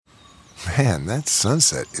Man, that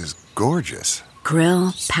sunset is gorgeous.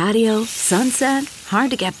 Grill, patio, sunset.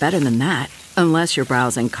 Hard to get better than that. Unless you're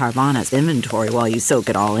browsing Carvana's inventory while you soak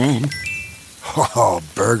it all in. Oh,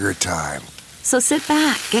 burger time. So sit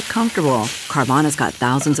back, get comfortable. Carvana's got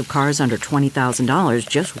thousands of cars under $20,000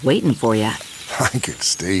 just waiting for you. I could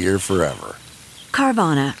stay here forever.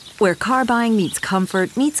 Carvana, where car buying meets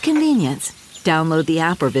comfort meets convenience. Download the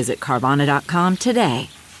app or visit Carvana.com today.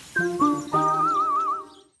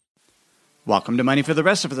 Welcome to Money for the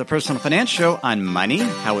Rest of the Personal Finance Show on money,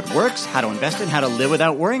 how it works, how to invest it, and how to live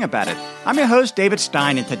without worrying about it. I'm your host, David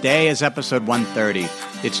Stein, and today is episode 130.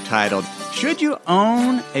 It's titled, Should You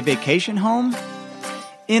Own a Vacation Home?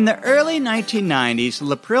 In the early 1990s,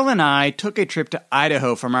 Lapril and I took a trip to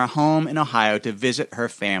Idaho from our home in Ohio to visit her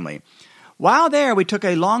family. While there, we took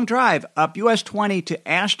a long drive up US 20 to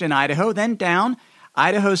Ashton, Idaho, then down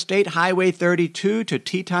Idaho State Highway 32 to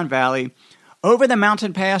Teton Valley, over the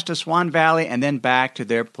mountain pass to Swan Valley, and then back to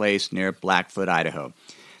their place near Blackfoot, Idaho.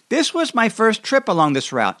 This was my first trip along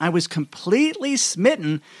this route. I was completely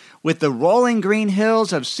smitten with the rolling green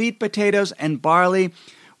hills of sweet potatoes and barley,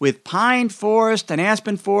 with pine forest and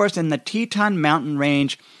aspen forest and the Teton Mountain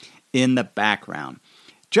Range in the background.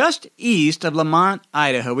 Just east of Lamont,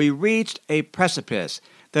 Idaho, we reached a precipice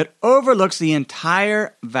that overlooks the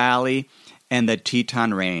entire valley and the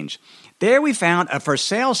Teton Range. There we found a for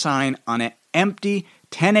sale sign on an empty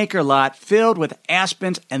 10-acre lot filled with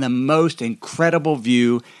aspens and the most incredible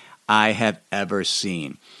view I have ever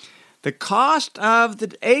seen. The cost of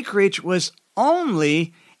the acreage was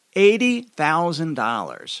only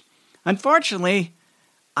 $80,000. Unfortunately,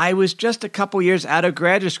 I was just a couple years out of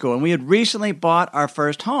graduate school and we had recently bought our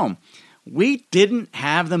first home. We didn't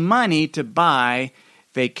have the money to buy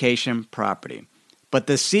vacation property. But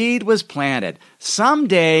the seed was planted.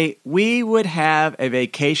 Someday we would have a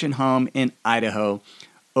vacation home in Idaho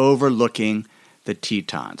overlooking the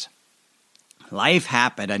Tetons. Life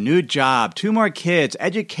happened, a new job, 2 more kids,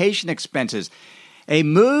 education expenses, a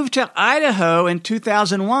move to Idaho in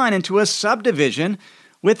 2001 into a subdivision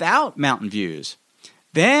without mountain views.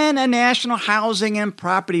 Then a national housing and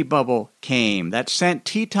property bubble came that sent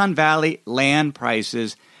Teton Valley land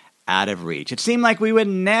prices out of reach. It seemed like we would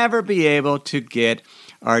never be able to get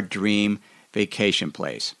our dream vacation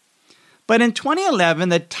place. But in 2011,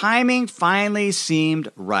 the timing finally seemed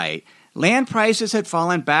right. Land prices had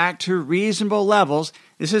fallen back to reasonable levels.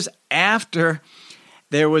 This is after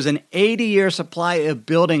there was an 80-year supply of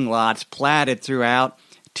building lots platted throughout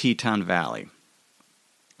Teton Valley.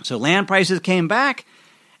 So land prices came back,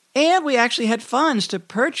 and we actually had funds to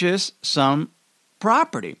purchase some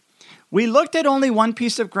property. We looked at only one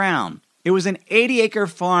piece of ground. It was an 80-acre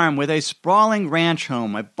farm with a sprawling ranch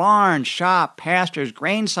home, a barn, shop, pastures,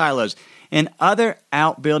 grain silos, and other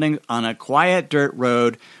outbuildings on a quiet dirt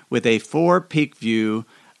road with a 4-peak view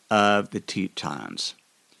of the Tetons.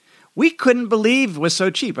 We couldn't believe it was so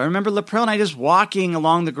cheap. I remember Lapril and I just walking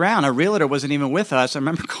along the ground. Our realtor wasn't even with us. I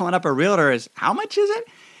remember calling up a realtor as, how much is it?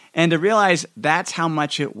 And to realize that's how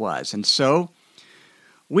much it was. And so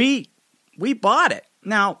we bought it.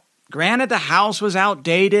 Now, granted, the house was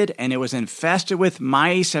outdated and it was infested with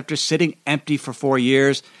mice after sitting empty for 4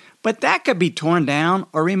 years, but that could be torn down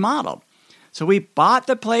or remodeled. So we bought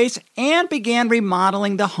the place and began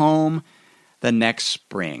remodeling the home the next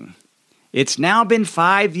spring. It's now been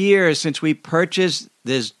 5 years since we purchased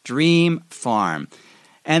this dream farm.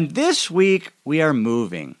 And this week we are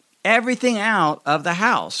moving everything out of the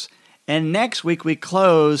house. And next week we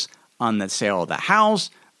close on the sale of the house,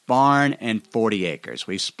 barn, and 40 acres.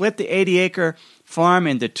 We split the 80-acre farm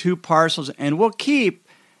into 2 parcels, and we'll keep,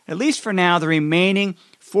 at least for now, the remaining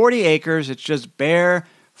 40 acres. It's just bare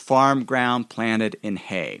farm ground planted in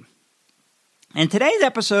hay. In today's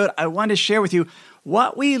episode, I want to share with you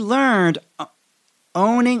what we learned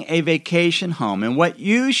owning a vacation home and what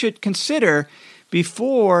you should consider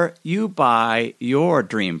before you buy your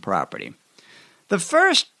dream property. The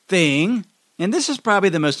first thing, and this is probably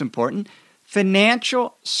the most important,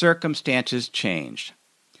 financial circumstances changed.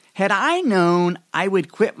 Had I known I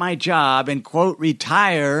would quit my job and, quote,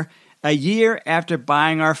 retire a year after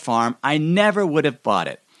buying our farm, I never would have bought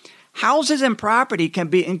it. Houses and property can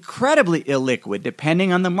be incredibly illiquid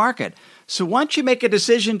depending on the market. So once you make a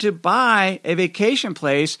decision to buy a vacation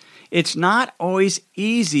place, it's not always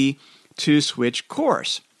easy to switch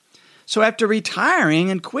course. So after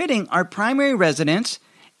retiring and quitting, our primary residence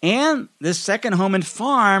and this second home and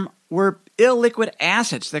farm were illiquid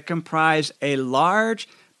assets that comprise a large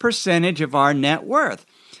percentage of our net worth,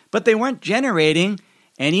 but they weren't generating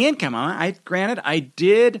any income. Granted, I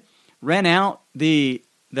did rent out the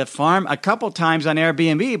farm a couple times on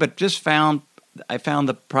Airbnb, but just found I found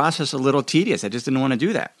the process a little tedious. I just didn't want to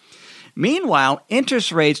do that. Meanwhile,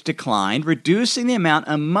 interest rates declined, reducing the amount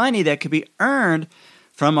of money that could be earned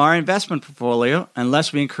from our investment portfolio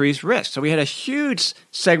unless we increased risk. So we had a huge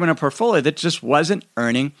segment of portfolio that just wasn't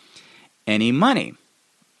earning any money.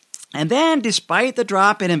 And then, despite the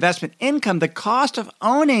drop in investment income, the cost of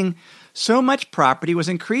owning so much property was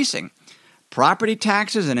increasing. Property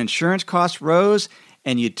taxes and insurance costs rose,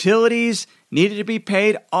 and utilities needed to be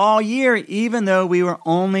paid all year, even though we were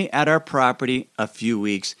only at our property a few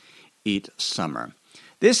weeks each summer.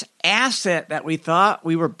 This asset that we thought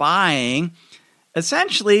we were buying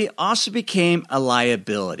essentially also became a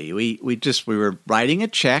liability. We were writing a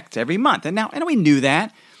check every month, and we knew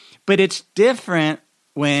that, but it's different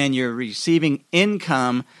when you're receiving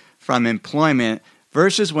income from employment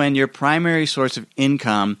versus when your primary source of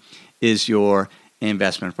income is your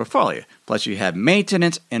investment portfolio. Plus, you have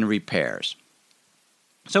maintenance and repairs.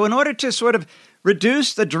 So in order to sort of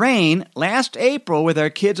reduce the drain, last April, with our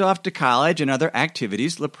kids off to college and other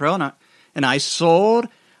activities, Laprelle and I sold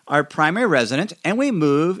our primary residence and we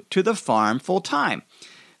moved to the farm full-time.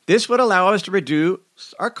 This would allow us to reduce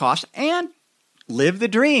our costs and live the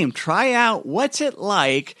dream. Try out what's it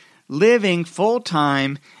like living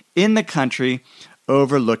full-time in the country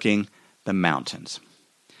overlooking the mountains.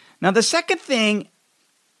 Now, the second thing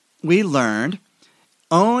we learned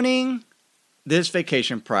owning this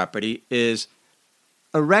vacation property is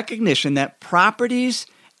a recognition that properties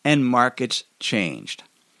and markets changed.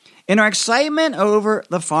 In our excitement over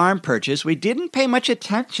the farm purchase, we didn't pay much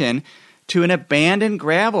attention to an abandoned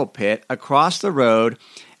gravel pit across the road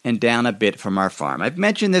and down a bit from our farm. I've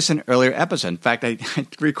mentioned this in earlier episodes. In fact, I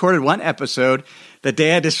recorded one episode the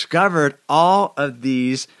day I discovered all of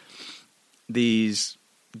these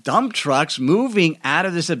dump trucks moving out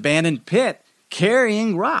of this abandoned pit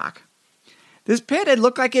carrying rock. This pit had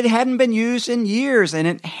looked like it hadn't been used in years, and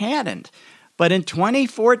it hadn't. But in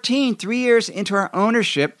 2014, 3 years into our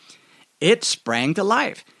ownership, it sprang to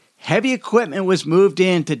life. Heavy equipment was moved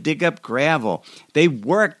in to dig up gravel. They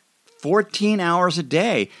worked 14 hours a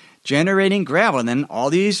day generating gravel. And then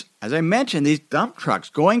all these, as I mentioned, these dump trucks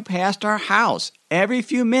going past our house every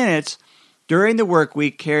few minutes during the work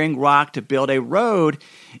week carrying rock to build a road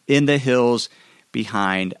in the hills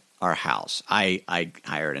behind our house. I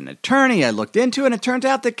hired an attorney. I looked into it, and it turns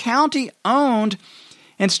out the county owned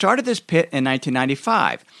and started this pit in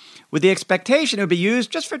 1995 with the expectation it would be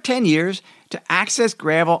used just for 10 years to access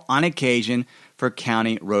gravel on occasion for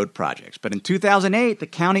county road projects. But in 2008, the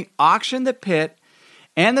county auctioned the pit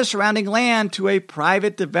and the surrounding land to a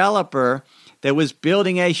private developer that was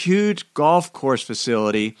building a huge golf course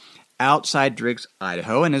facility outside Driggs,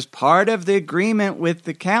 Idaho. And as part of the agreement with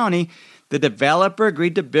the county, the developer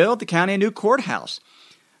agreed to build the county a new courthouse.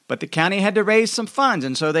 But the county had to raise some funds,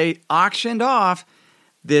 and so they auctioned off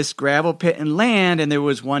this gravel pit and land, and there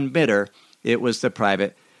was one bidder. It was the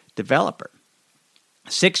private developer.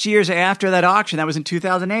 6 years after that auction, that was in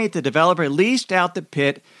 2008, the developer leased out the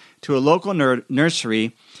pit to a local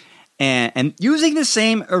nursery and using the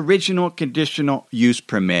same original conditional use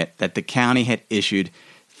permit that the county had issued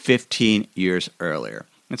 15 years earlier.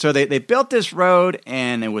 And so they built this road,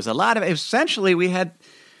 and there was a lot of, essentially we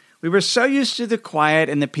were so used to the quiet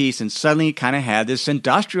and the peace, and suddenly kind of had this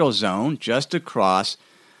industrial zone just across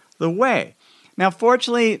the way. Now,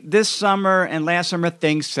 fortunately, this summer and last summer,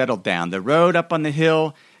 things settled down. The road up on the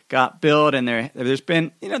hill got built, and there's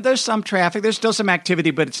been, there's some traffic. There's still some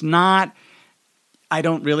activity, but it's not, I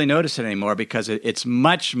don't really notice it anymore because it's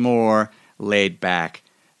much more laid back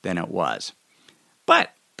than it was.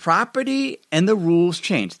 But property and the rules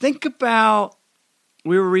change. Think about,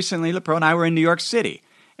 Laprelle and I were in New York City,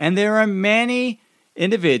 and there are many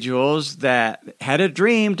individuals that had a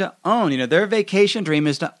dream to own. Their vacation dream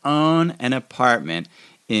is to own an apartment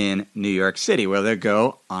in New York City where they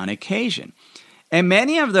go on occasion. And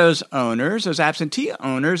many of those owners, those absentee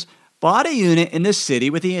owners, bought a unit in the city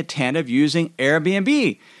with the intent of using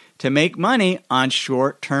Airbnb to make money on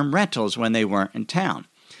short-term rentals when they weren't in town.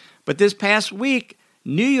 But this past week,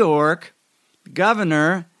 New York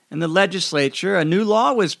governor and the legislature, a new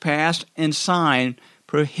law was passed and signed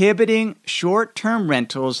prohibiting short-term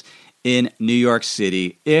rentals in New York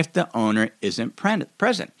City if the owner isn't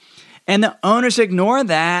present. And the owners ignore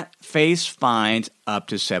that face fines up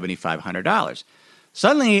to $7,500.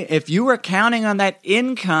 Suddenly, if you were counting on that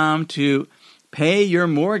income to pay your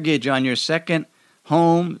mortgage on your second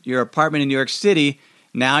home, your apartment in New York City,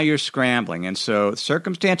 now you're scrambling. And so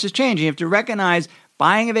circumstances change. You have to recognize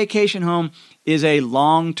buying a vacation home is a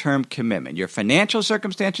long-term commitment. Your financial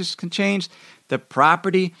circumstances can change, the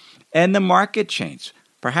property and the market change.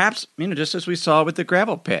 Perhaps, just as we saw with the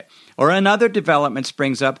gravel pit, or another development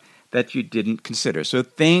springs up that you didn't consider. So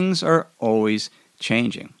things are always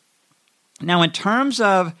changing. Now, in terms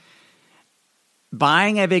of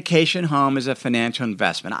buying a vacation home as a financial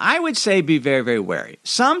investment, I would say be very, very wary.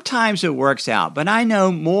 Sometimes it works out, but I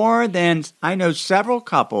know several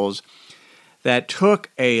couples that took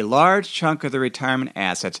a large chunk of their retirement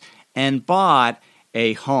assets and bought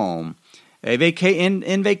a home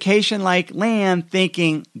in vacation-like land,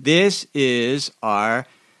 thinking this is going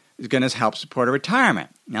to help support a retirement.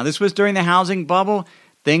 Now, this was during the housing bubble.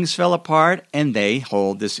 Things fell apart, and they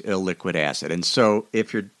hold this illiquid asset. And so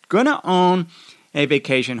if you're going to own a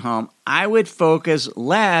vacation home, I would focus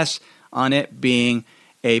less on it being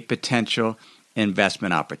a potential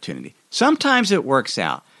investment opportunity. Sometimes it works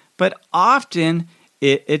out, but often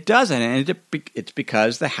it doesn't. And it's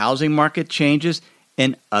because the housing market changes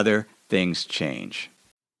and other things change.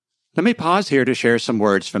 Let me pause here to share some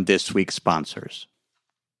words from this week's sponsors.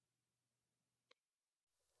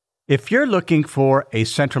 If you're looking for a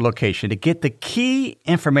central location to get the key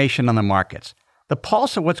information on the markets, the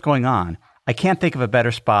pulse of what's going on, I can't think of a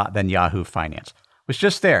better spot than Yahoo Finance. Was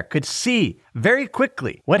just there, could see very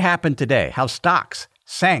quickly what happened today, how stocks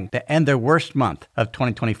sank to end their worst month of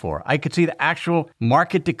 2024. I could see the actual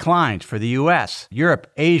market declines for the U.S.,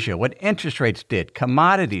 Europe, Asia, what interest rates did,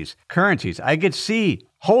 commodities, currencies. I could see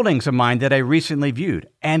holdings of mine that I recently viewed,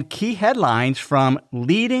 and key headlines from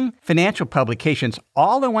leading financial publications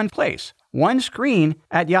all in one place, one screen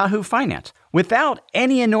at Yahoo Finance, without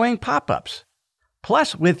any annoying pop-ups.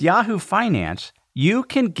 Plus, with Yahoo Finance, you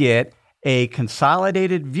can get a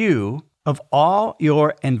consolidated view of all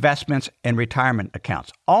your investments and retirement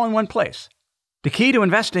accounts, all in one place. The key to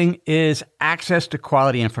investing is access to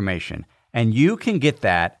quality information, and you can get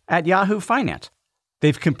that at Yahoo Finance.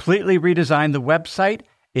 They've completely redesigned the website.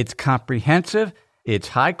 It's comprehensive, it's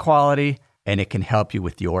high quality, and it can help you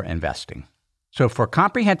with your investing. So for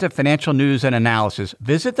comprehensive financial news and analysis,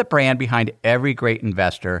 visit the brand behind every great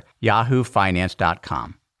investor,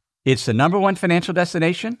 yahoofinance.com. It's the #1 financial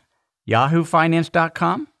destination,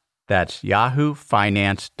 yahoofinance.com. That's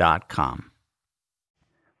yahoofinance.com.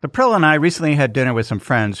 April and I recently had dinner with some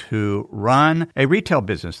friends who run a retail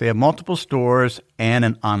business. They have multiple stores and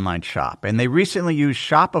an online shop. And they recently used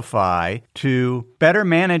Shopify to better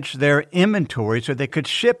manage their inventory so they could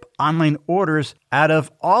ship online orders out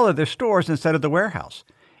of all of their stores instead of the warehouse.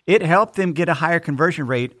 It helped them get a higher conversion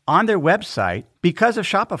rate on their website because of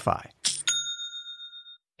Shopify.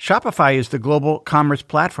 Shopify is the global commerce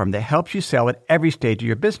platform that helps you sell at every stage of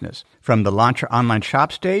your business, from the launch your online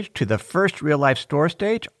shop stage to the first real-life store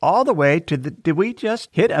stage, all the way to the did we just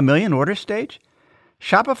hit 1 million orders stage?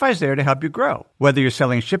 Shopify's there to help you grow. Whether you're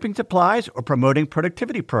selling shipping supplies or promoting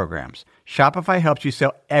productivity programs, Shopify helps you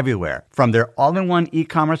sell everywhere, from their all-in-one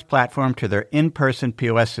e-commerce platform to their in-person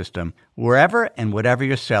POS system. Wherever and whatever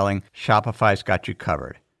you're selling, Shopify's got you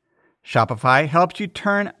covered. Shopify helps you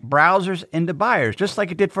turn browsers into buyers, just like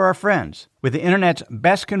it did for our friends, with the internet's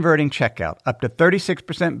best converting checkout, up to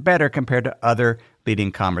 36% better compared to other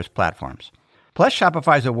leading commerce platforms. Plus,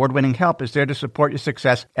 Shopify's award-winning help is there to support your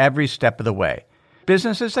success every step of the way.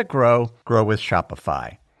 Businesses that grow with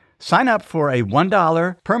Shopify. Sign up for a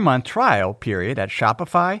 $1 per month trial period at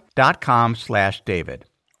shopify.com/David,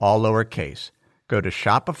 all lowercase. Go to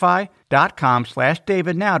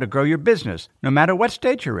shopify.com/David now to grow your business, no matter what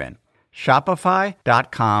stage you're in.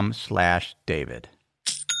 Shopify.com/David.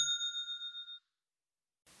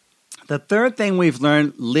 The third thing we've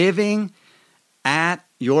learned, living at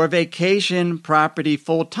your vacation property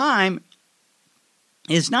full time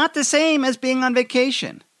is not the same as being on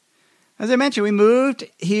vacation. As I mentioned, we moved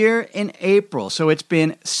here in April, so it's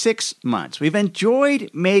been 6 months. We've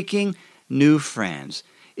enjoyed making new friends.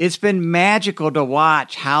 It's been magical to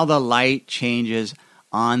watch how the light changes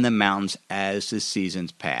on the mountains as the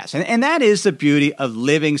seasons pass. And that is the beauty of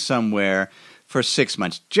living somewhere for 6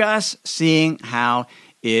 months, just seeing how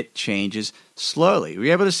it changes slowly.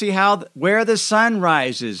 We're able to see where the sun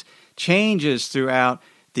rises changes throughout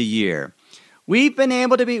the year. We've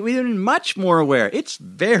been much more aware. It's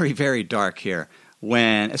very, very dark here,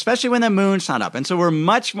 especially when the moon's not up. And so we're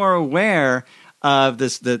much more aware of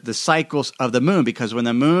the cycles of the moon, because when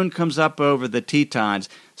the moon comes up over the Tetons,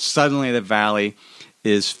 suddenly the valley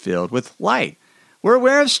is filled with light. We're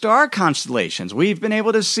aware of star constellations. We've been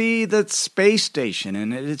able to see the space station,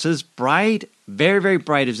 and it's as bright, very, very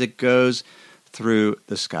bright as it goes through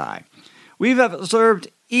the sky. We've observed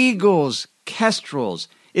eagles, kestrels.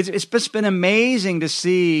 It's just been amazing to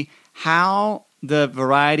see how the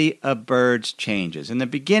variety of birds changes. In the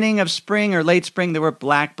beginning of spring or late spring, there were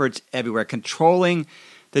blackbirds everywhere, controlling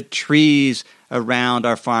the trees around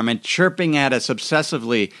our farm and chirping at us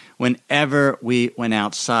obsessively whenever we went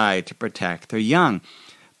outside to protect their young.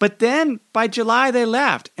 But then by July they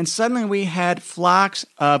left, and suddenly we had flocks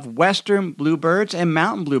of western bluebirds and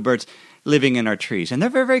mountain bluebirds living in our trees. And they're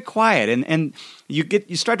very, very quiet. And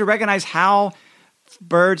you start to recognize how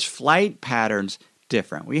birds' flight patterns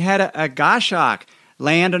different. We had a goshawk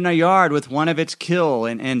land in our yard with one of its kill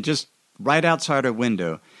and just right outside our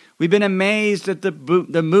window. We've been amazed at the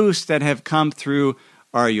moose that have come through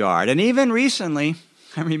our yard. And even recently,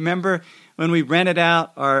 I remember when we rented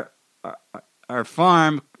out our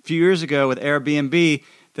farm a few years ago with Airbnb,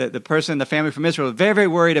 the family from Israel, was very, very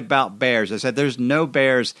worried about bears. They said there's no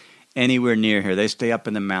bears anywhere near here. They stay up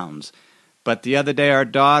in the mountains. But the other day, our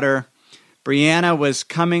daughter, Brianna, was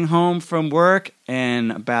coming home from work,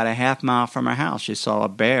 and about a half mile from our house, she saw a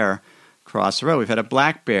bear cross the road. We've had a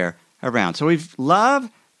black bear around. So we love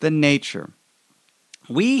the nature.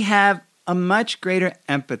 We have a much greater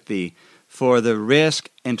empathy for the risk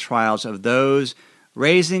and trials of those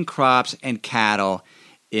raising crops and cattle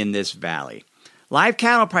in this valley. Live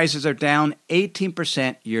cattle prices are down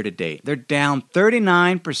 18% year to date. They're down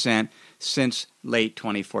 39% since late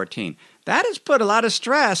 2014. That has put a lot of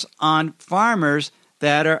stress on farmers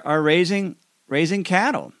that are raising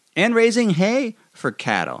cattle and raising hay for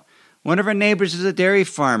cattle. One of our neighbors is a dairy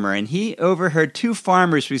farmer, and he overheard two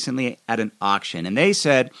farmers recently at an auction. And they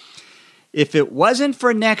said, if it wasn't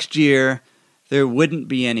for next year, there wouldn't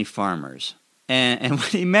be any farmers. And what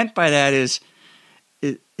he meant by that is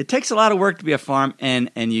it takes a lot of work to be a farm, and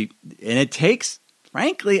it takes,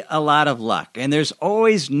 frankly, a lot of luck. And there's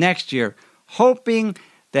always next year hoping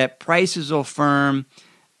that prices will firm,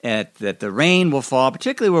 that the rain will fall,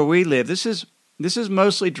 particularly where we live. This is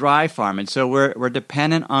mostly dry farming, so we're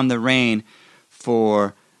dependent on the rain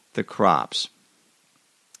for the crops.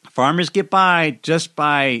 Farmers get by just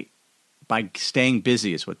by staying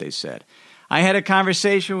busy, is what they said. I had a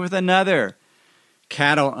conversation with another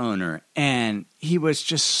cattle owner, and he was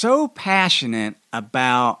just so passionate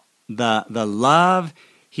about the love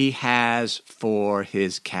he has for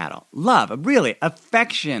his cattle. Love, really,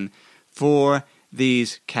 affection for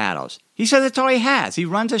these cattle. He says that's all he has. He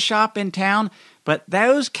runs a shop in town, but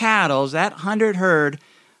those cattle, that 100-head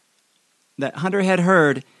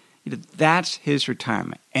herd, that's his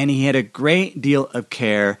retirement. And he had a great deal of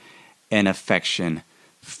care and affection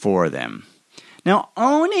for them. Now,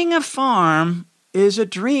 owning a farm is a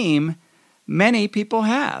dream many people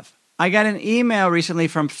have. I got an email recently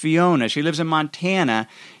from Fiona. She lives in Montana.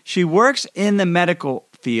 She works in the medical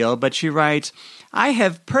field, but she writes, I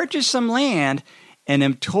have purchased some land and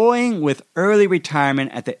am toying with early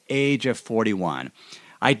retirement at the age of 41.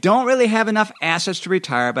 I don't really have enough assets to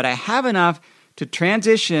retire, but I have enough to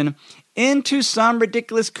transition into some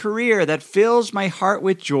ridiculous career that fills my heart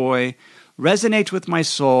with joy, resonates with my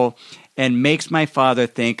soul, and makes my father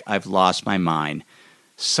think I've lost my mind,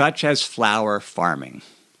 such as flower farming.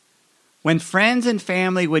 When friends and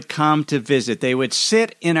family would come to visit, they would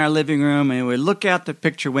sit in our living room and would look out the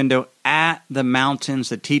picture window at the mountains,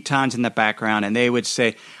 the Tetons in the background, and they would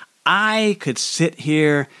say, I could sit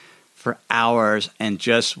here for hours and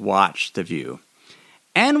just watch the view.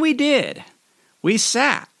 And we did. We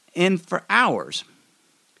sat in for hours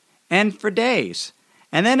and for days.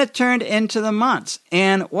 And then it turned into the months.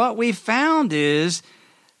 And what we found is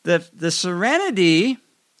the serenity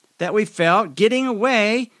that we felt getting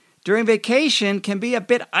away during vacation can be a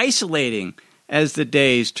bit isolating as the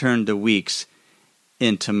days turn to weeks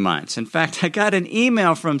into months. In fact, I got an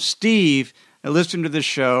email from Steve, a listener to the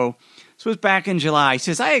show. This was back in July. He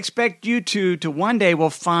says, I expect you to one day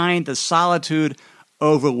will find the solitude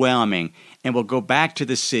overwhelming and will go back to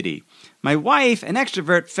the city. My wife, an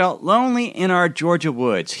extrovert, felt lonely in our Georgia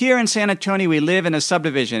woods. Here in San Antonio, we live in a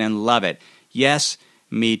subdivision and love it. Yes,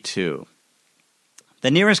 me too. The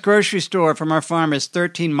nearest grocery store from our farm is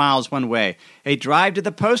 13 miles one way. A drive to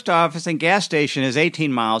the post office and gas station is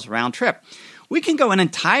 18 miles round trip. We can go an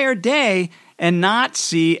entire day and not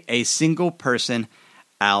see a single person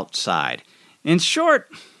outside. In short,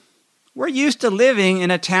 we're used to living in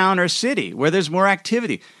a town or city where there's more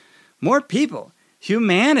activity, more people,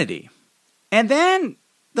 humanity. And then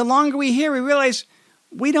the longer we hear, we realize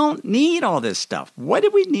we don't need all this stuff. What do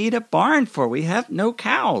we need a barn for? We have no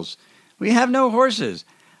cows. We have no horses.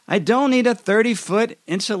 I don't need a 30-foot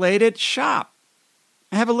insulated shop.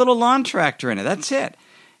 I have a little lawn tractor in it. That's it.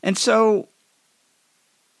 And so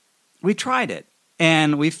we tried it,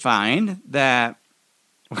 and we find that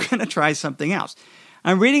we're going to try something else.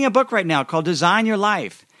 I'm reading a book right now called Design Your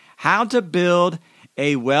Life, How to Build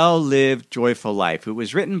a Well-Lived, Joyful Life.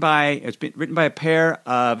 It's been written by a pair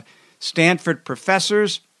of Stanford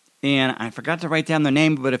professors, and I forgot to write down their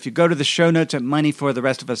name, but if you go to the show notes at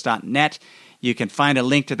moneyfortherestofus.net, you can find a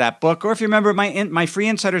link to that book. Or if you remember my free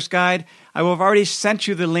Insider's Guide, I will have already sent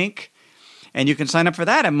you the link, and you can sign up for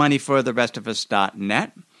that at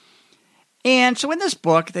moneyfortherestofus.net. And so in this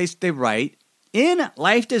book, they write, in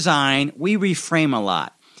life design, we reframe a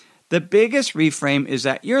lot. The biggest reframe is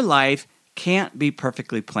that your life can't be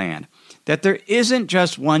perfectly planned, that there isn't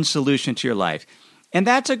just one solution to your life. And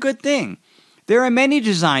that's a good thing. There are many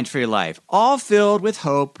designs for your life, all filled with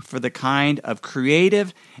hope for the kind of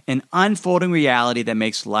creative and unfolding reality that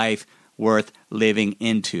makes life worth living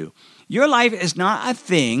into. Your life is not a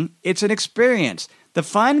thing, it's an experience. The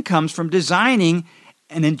fun comes from designing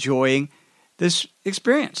and enjoying this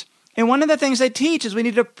experience. And one of the things they teach is we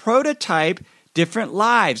need to prototype different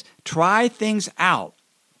lives, try things out.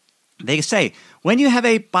 They say, when you have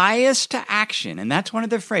a bias to action, and that's one of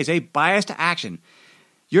their phrases, a bias to action,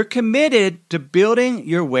 you're committed to building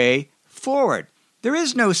your way forward. There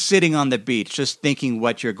is no sitting on the beach just thinking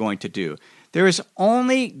what you're going to do. There is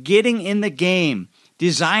only getting in the game.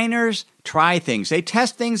 Designers try things. They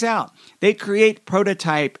test things out. They create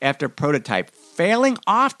prototype after prototype, failing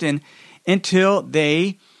often until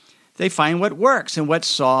they find what works and what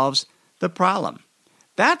solves the problem.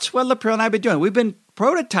 That's what Lapril and I have been doing. We've been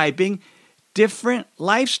prototyping different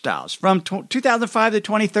lifestyles. From 2005 to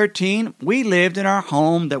 2013, we lived in our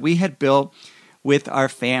home that we had built with our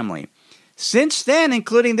family. Since then,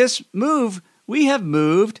 including this move, we have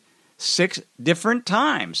moved 6 different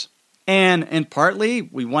times. And partly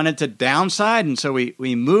we wanted to downsize, and so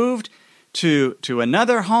we moved to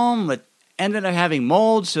another home that ended up having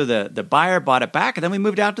mold, so the buyer bought it back, and then we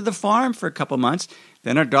moved out to the farm for a couple months.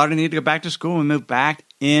 Then our daughter needed to go back to school, and we moved back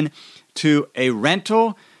into a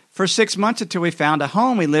rental for 6 months until we found a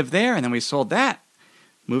home. We lived there, and then we sold that.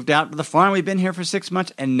 Moved out to the farm. We've been here for 6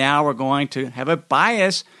 months, and now we're going to have a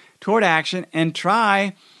bias toward action and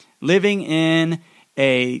try living in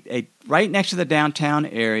a right next to the downtown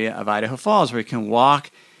area of Idaho Falls, where you can walk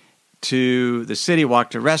to the city, walk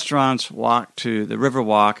to restaurants, walk to the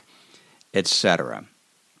Riverwalk, etc.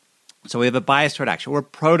 So we have a bias toward action. We're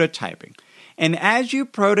prototyping. And as you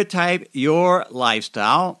prototype your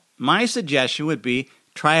lifestyle, my suggestion would be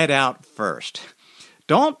try it out first.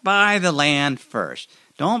 Don't buy the land first.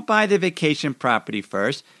 Don't buy the vacation property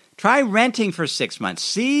first. Try renting for 6 months.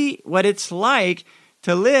 See what it's like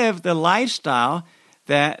to live the lifestyle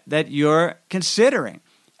that you're considering.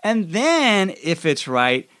 And then, if it's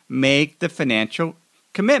right, make the financial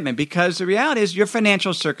commitment, because the reality is your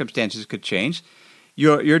financial circumstances could change.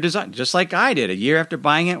 Your design, just like I did. A year after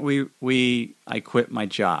buying it, I quit my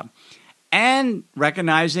job. And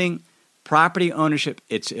recognizing property ownership,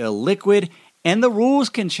 it's illiquid, and the rules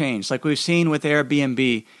can change, like we've seen with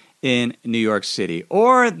Airbnb in New York City.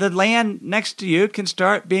 Or the land next to you can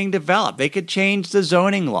start being developed. They could change the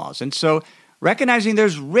zoning laws. And so recognizing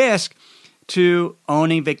there's risk to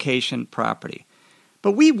owning vacation property.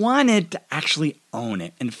 But we wanted to actually own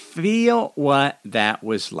it and feel what that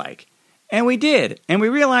was like. And we did. And we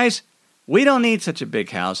realized we don't need such a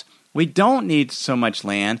big house. We don't need so much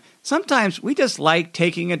land. Sometimes we just like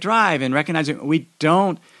taking a drive and recognizing we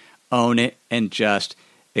don't own it and just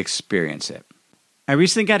experience it. I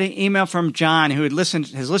recently got an email from John, who has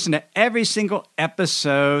listened to every single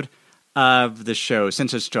episode of the show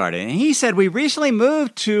since it started. And he said, we recently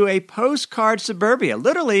moved to a postcard suburbia,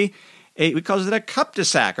 literally, we call it a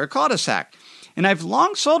cul-de-sac or cul-de-sac. And I've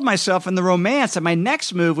long sold myself in the romance that my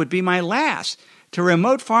next move would be my last, to a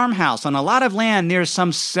remote farmhouse on a lot of land near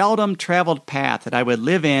some seldom traveled path that I would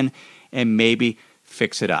live in and maybe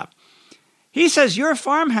fix it up. He says, your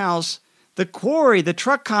farmhouse, the quarry, the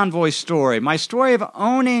truck convoy story, my story of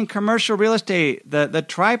owning commercial real estate, the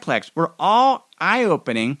triplex, were all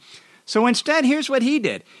eye-opening. So instead, here's what he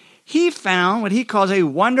did. He found what he calls a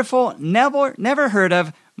wonderful, never heard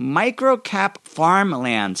of micro-cap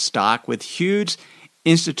farmland stock with huge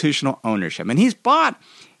institutional ownership. And he's bought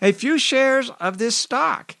a few shares of this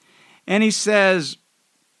stock. And he says,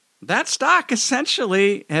 that stock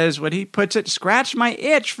essentially has, what he puts it, scratched my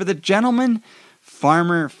itch for the gentleman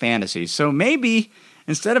farmer fantasy. So maybe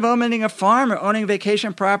instead of owning a farm or owning a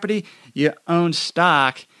vacation property, you own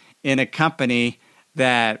stock in a company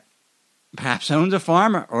that perhaps owns a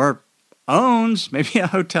farm or owns maybe a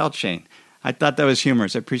hotel chain. I thought that was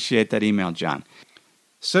humorous. I appreciate that email, John.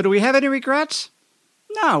 So do we have any regrets?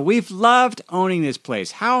 No, we've loved owning this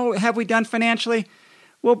place. How have we done financially?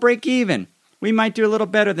 We'll break even. We might do a little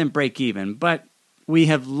better than break even, but we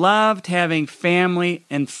have loved having family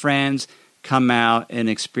and friends come out and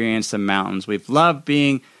experience the mountains. We've loved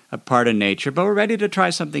being a part of nature, but we're ready to try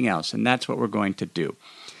something else, and that's what we're going to do.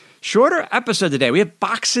 Shorter episode today. We have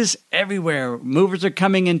boxes everywhere. Movers are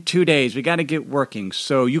coming in 2 days. We got to get working.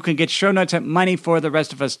 So you can get show notes at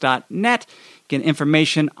moneyfortherestofus.net. Get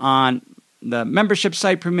information on the membership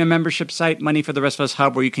site, premium membership site, Money for the Rest of Us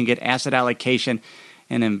Hub, where you can get asset allocation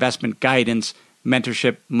and investment guidance,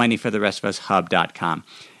 mentorship, moneyfortherestofus.hub.com.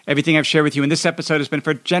 Everything I've shared with you in this episode has been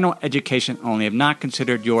for general education only. I have not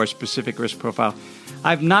considered your specific risk profile.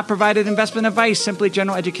 I've not provided investment advice, simply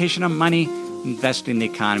general education on money, investing in the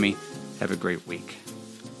economy. Have a great week.